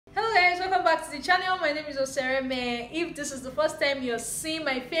to the channel. My name is Osereme. If this is the first time you're seeing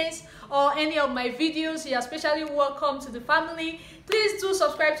my face or any of my videos, you're especially welcome to the family. Please do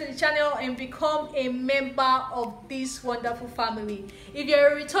subscribe to the channel and become a member of this wonderful family. If you're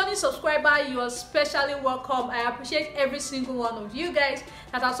a returning subscriber, you are especially welcome. I appreciate every single one of you guys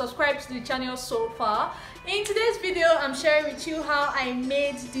that have subscribed to the channel so far. In today's video, I'm sharing with you how I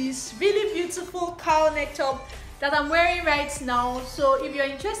made this really beautiful cowl neck top that I'm wearing right now. So if you're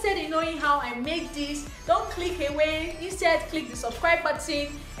interested in knowing how I make this, don't click away. Instead, click the subscribe button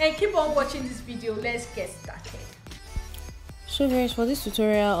and keep on watching this video. Let's get started. So guys, for this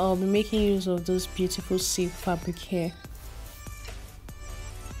tutorial, I'll be making use of this beautiful silk fabric here.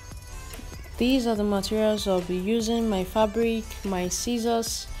 These are the materials I'll be using: my fabric, my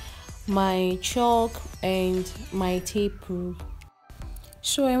scissors, my chalk, and my tape rule.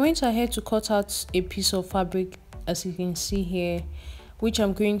 So I went ahead to cut out a piece of fabric, as you can see here, which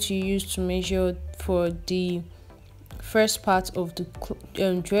I'm going to use to measure for the first part of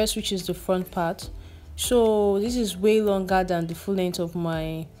the dress, which is the front part. So this is way longer than the full length of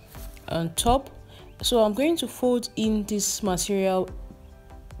my top. So I'm going to fold in this material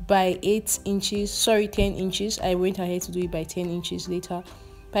by 10 inches. I went ahead to do it by 10 inches later,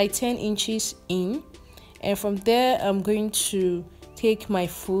 by 10 inches in, and from there I'm going to take my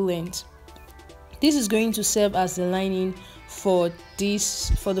full length. This is going to serve as the lining for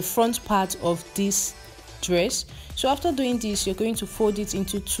the front part of this dress. So after doing this, you're going to fold it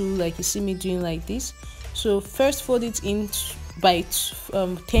into two, like you see me doing like this. So first fold it in by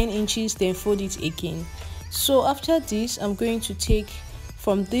 10 inches, then fold it again. So after this, I'm going to take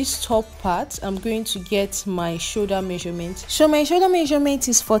from this top part, I'm going to get my shoulder measurement. So my shoulder measurement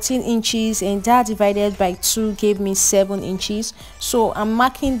is 14 inches, and that divided by 2 gave me 7 inches. So I'm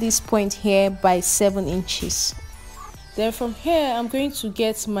marking this point here by 7 inches. Then from here, I'm going to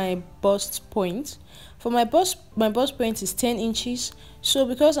get my bust point. For my bust point is 10 inches. So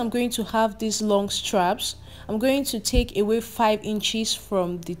because I'm going to have these long straps, I'm going to take away 5 inches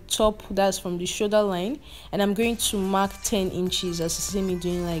from the top, that's from the shoulder line, and I'm going to mark 10 inches, as you see me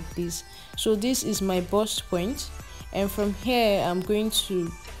doing like this. So this is my bust point, and from here I'm going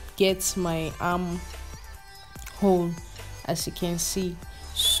to get my arm hole, as you can see.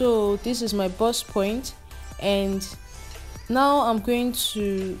 So this is my bust point, and now I'm going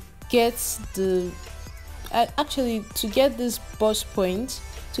to get to get this bust point,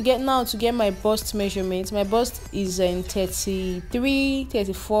 to get my bust measurement. My bust is in 33,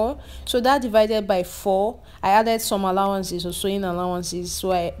 34. So that divided by 4, I added some allowances or sewing allowances.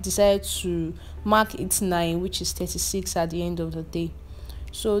 So I decided to mark it 9, which is 36 at the end of the day.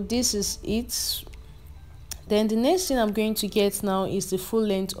 So this is it. Then the next thing I'm going to get now is the full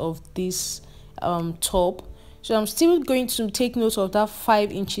length of this top. So I'm still going to take note of that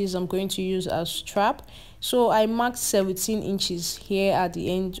 5 inches I'm going to use as strap. So I marked 17 inches here at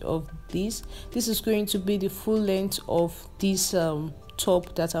the end of this. This is going to be the full length of this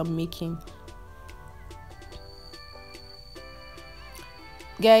top that I'm making.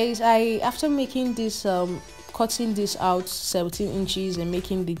 Guys, after making this cutting this out 17 inches and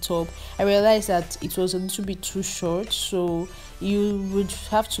making the top, I realized that it was a little bit too short. So you would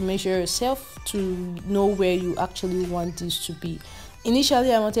have to measure yourself to know where you actually want this to be.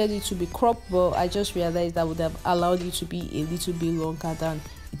 Initially I wanted it to be cropped, but I just realized that would have allowed it to be a little bit longer than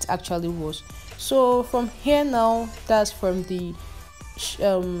it actually was. So from here now, that's from the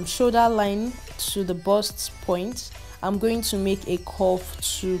shoulder line to the bust point, I'm going to make a curve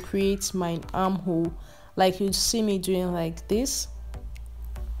to create my armhole, like you'd see me doing like this.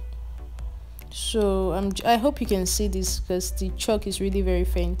 So I hope you can see this because the chalk is really very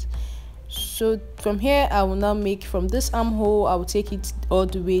faint. So from here, I will now make from this armhole, I will take it all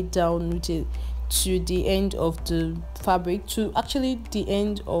the way down to the end of the fabric, to actually the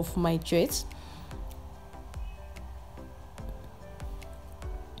end of my dress.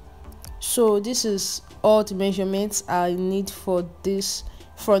 So this is all the measurements I need for this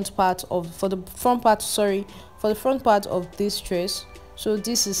front part of the front part of this dress. So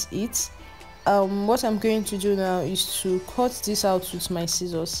this is it. What I'm going to do now is to cut this out with my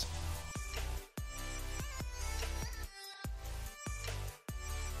scissors.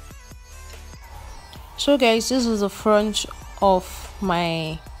 So guys, this is the front of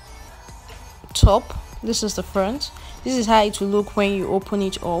my top. This is the front. This is how it will look when you open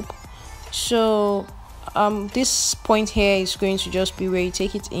it up. So this point here is going to just be where you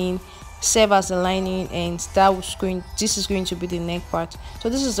take it in, serve as the lining, and this is going to be the neck part. So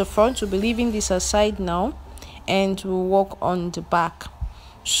this is the front. We'll be leaving this aside now, and we'll work on the back.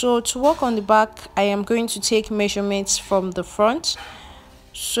 So to work on the back, I am going to take measurements from the front.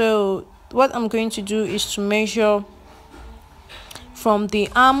 So what I'm going to do is to measure from the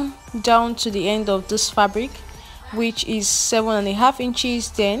arm down to the end of this fabric, which is 7.5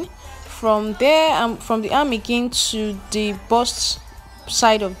 inches. Then from there, from the arm again to the bust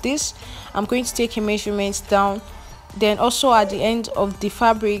side of this, I'm going to take a measurement down. Then also at the end of the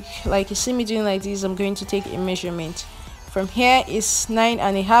fabric, like you see me doing like this, I'm going to take a measurement. From here is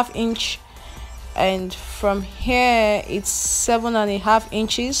 9.5 inch, and from here it's 7.5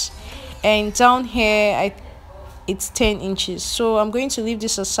 inches, and down here it's 10 inches. So I'm going to leave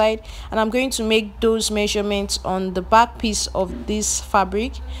this aside, and I'm going to make those measurements on the back piece of this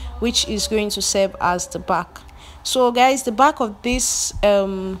fabric, which is going to serve as the back. So guys, the back of this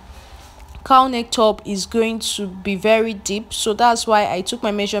cowl neck top is going to be very deep, so that's why I took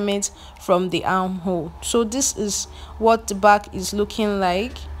my measurements from the armhole. So this is what the back is looking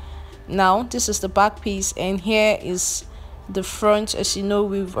like now. This is the back piece, and here is the front. As you know,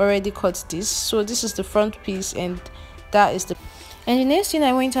 we've already cut this, so this is the front piece, and that is the next thing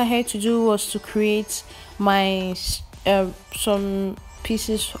I went ahead to do was to create my some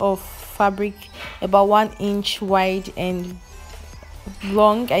pieces of fabric about 1 inch wide and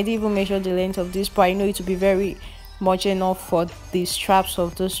long. I didn't even measure the length of this, but I know it will be very much enough for the straps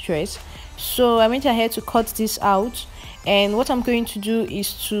of this dress. So I went ahead to cut this out, and what I'm going to do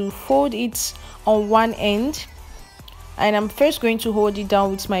is to fold it on one end, and I'm first going to hold it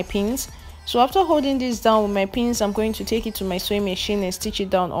down with my pins. So after holding this down with my pins, I'm going to take it to my sewing machine and stitch it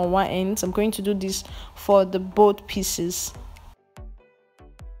down on one end. So I'm going to do this for the both pieces.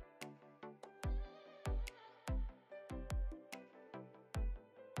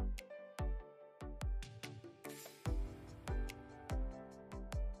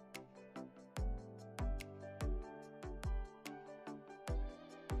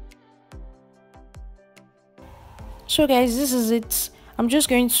 So guys, this is it. I'm just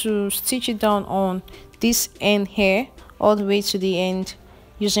going to stitch it down on this end here all the way to the end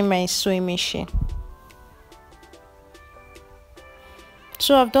using my sewing machine.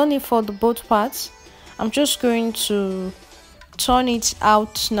 So I've done it for the both parts. I'm just going to turn it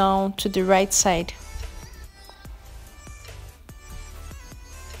out now to the right side.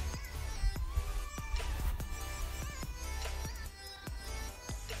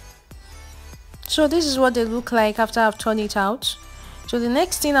 So this is what they look like after I've turned it out. So the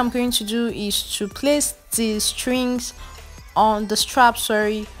next thing I'm going to do is to place the strings on the strap,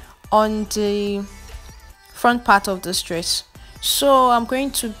 on the front part of the dress. So I'm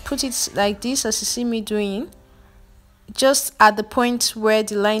going to put it like this, as you see me doing, just at the point where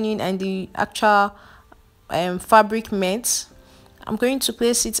the lining and the actual fabric met. I'm going to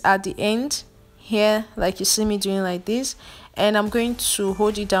place it at the end here, like you see me doing like this, and I'm going to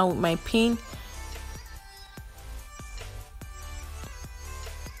hold it down with my pin.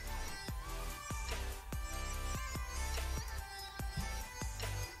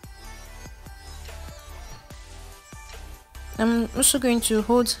 I'm also going to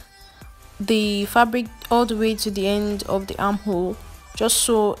hold the fabric all the way to the end of the armhole, just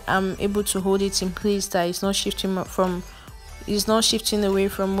so I'm able to hold it in place, that it's not shifting away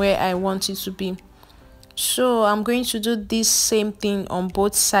from where I want it to be. So I'm going to do this same thing on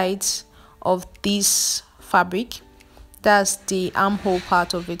both sides of this fabric. That's the armhole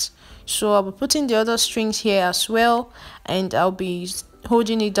part of it. So I'll be putting the other strings here as well, and I'll be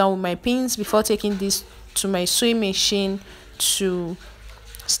holding it down with my pins before taking this to my sewing machine to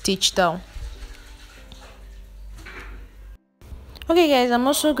stitch down. Okay guys, I'm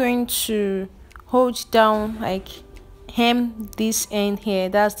also going to hold down, like hem this end here,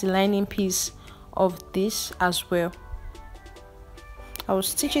 that's the lining piece of this as well. I will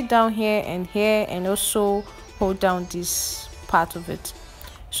stitch it down here, and also hold down this part of it.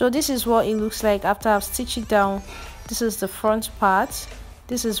 So this is what it looks like after I've stitched it down. This is the front part.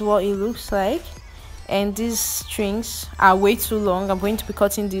 This is what it looks like, and these strings are way too long. I'm going to be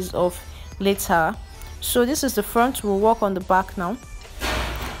cutting these off later. So this is the front. We'll work on the back now.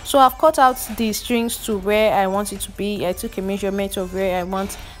 So I've cut out the strings to where I want it to be. I took a measurement of where I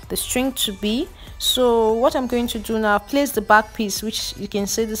want the string to be. So what I'm going to do now, place the back piece, which you can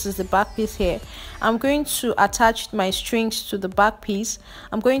see this is the back piece here. I'm going to attach my strings to the back piece.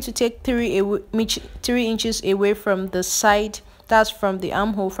 I'm going to take 3 inches away from the side, that's from the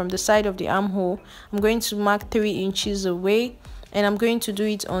armhole, from the side of the armhole. I'm going to mark 3 inches away, and I'm going to do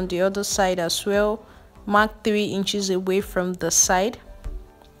it on the other side as well. Mark 3 inches away from the side,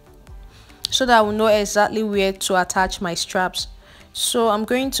 so that I will know exactly where to attach my straps. So I'm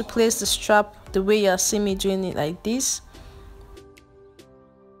going to place the strap the way you see me doing it, like this.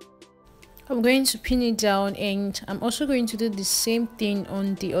 I'm going to pin it down, and I'm also going to do the same thing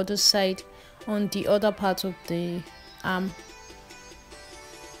on the other side, on the other part of the arm.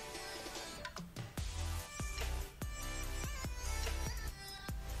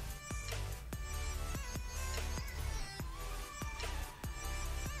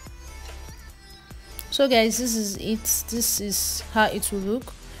 So guys, this is it. This is how it will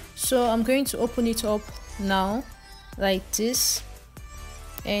look. So I'm going to open it up now like this,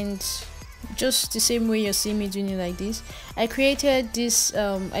 and just the same way you're seeing me doing it like this. I created this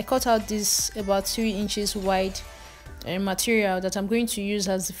I cut out this about 3 inches wide material that I'm going to use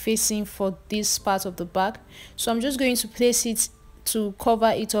as the facing for this part of the back. So I'm just going to place it to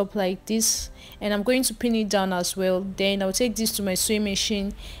cover it up like this, and I'm going to pin it down as well. Then I'll take this to my sewing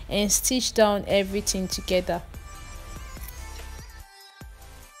machine and stitch down everything together.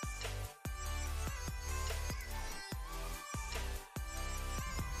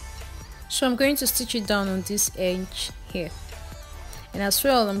 So I'm going to stitch it down on this edge here, and as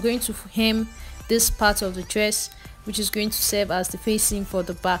well I'm going to hem this part of the dress, which is going to serve as the facing for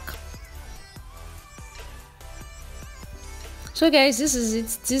the back. So guys, this is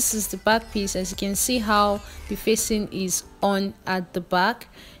it. This is the back piece. As you can see how the facing is on at the back.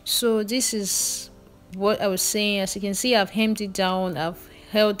 So this is what I was saying. As you can see, I've hemmed it down, I've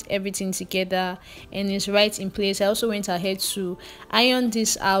held everything together, and it's right in place. I also went ahead to iron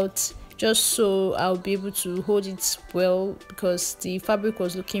this out just so I'll be able to hold it well, because the fabric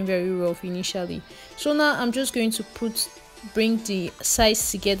was looking very rough initially. So now I'm just going to bring the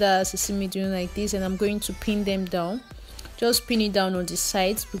sides together as you see me doing like this, and I'm going to pin them down. Just pin it down on the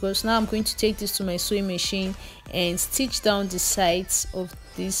sides, because now I'm going to take this to my sewing machine and stitch down the sides of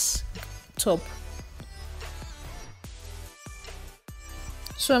this top.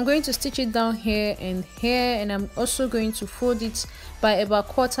 So I'm going to stitch it down here and here, and I'm also going to fold it by about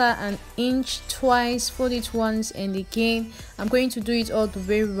 1/4 inch twice, fold it once, and again I'm going to do it all the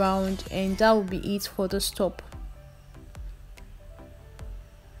way around, and that will be it for this top.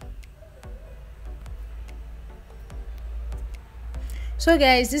 So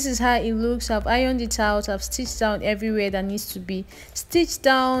guys, this is how it looks. I've ironed it out, I've stitched down everywhere that needs to be stitched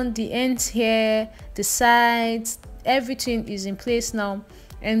down, the ends here, the sides, everything is in place now,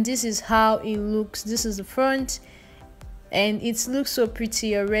 and this is how it looks. This is the front, and it looks so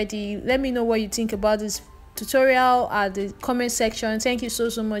pretty already. Let me know what you think about this tutorial at the comment section. Thank you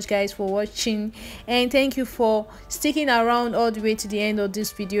so much guys for watching, and thank you for sticking around all the way to the end of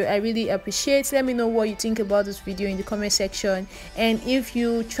this video. I really appreciate it. Let me know what you think about this video in the comment section, and if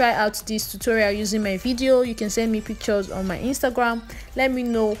you try out this tutorial using my video, you can send me pictures on my Instagram. Let me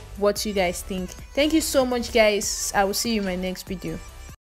know what you guys think. Thank you so much guys. I will see you in my next video.